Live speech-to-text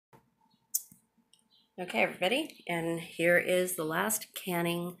Okay, everybody, and here is the last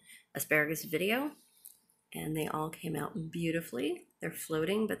canning asparagus video, and they all came out beautifully. They're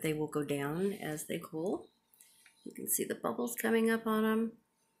floating, but they will go down as they cool. You can see the bubbles coming up on them.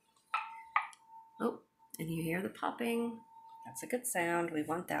 Oh, and you hear the popping. That's a good sound. We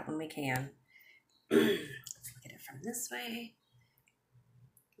want that when we can. Let's look at it from this way.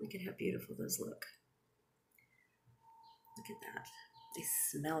 Look at how beautiful those look. Look at that. They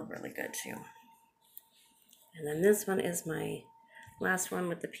smell really good too. And then this one is my last one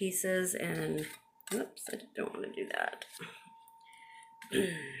with the pieces, and oops, I don't want to do that.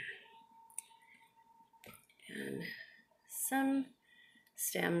 And some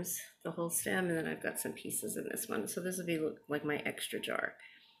stems, the whole stem, and then I've got some pieces in this one. So this will be like my extra jar.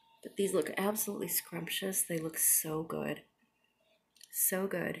 But these look absolutely scrumptious. They look so good. So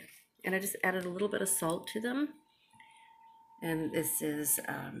good. And I just added a little bit of salt to them. And this is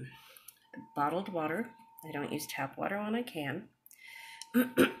bottled water. I don't use tap water when I can.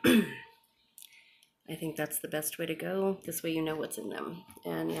 I think that's the best way to go. This way you know what's in them.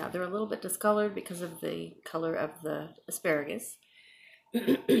 And yeah, they're a little bit discolored because of the color of the asparagus.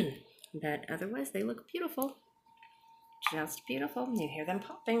 But otherwise they look beautiful. Just beautiful. You hear them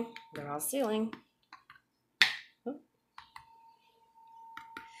popping. They're all sealing.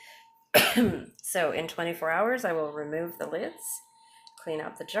 So in 24 hours I will remove the lids, clean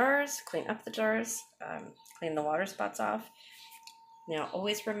up the jars, clean the water spots off. Now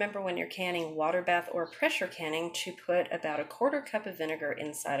always remember when you're canning water bath or pressure canning to put about a 1/4 cup of vinegar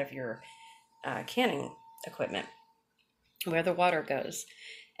inside of your canning equipment where the water goes,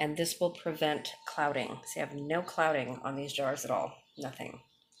 and this will prevent clouding. So you have no clouding on these jars at all, nothing.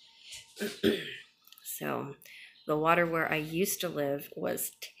 So the water where I used to live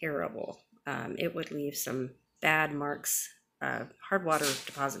was terrible. It would leave some bad marks, hard water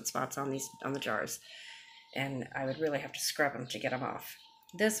deposit spots on the jars, and I would really have to scrub them to get them off.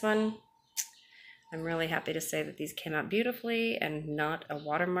 This one, I'm really happy to say that these came out beautifully and not a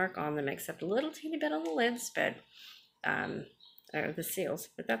watermark on them except a little teeny bit on the lids, but or the seals,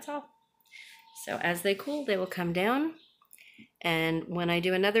 but that's all. So as they cool, they will come down. And when I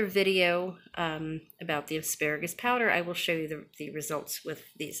do another video about the asparagus powder, I will show you the results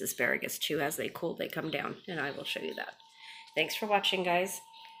with these asparagus too. As they cool, they come down, and I will show you that. Thanks for watching, guys.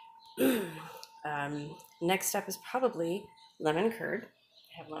 Next up is probably lemon curd.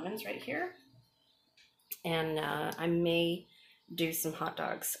 I have lemons right here. And I may do some hot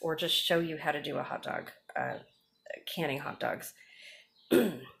dogs, or just show you how to do a hot dog, canning hot dogs.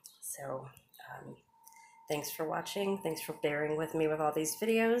 So thanks for watching. Thanks for bearing with me with all these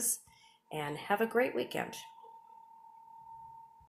videos, and have a great weekend.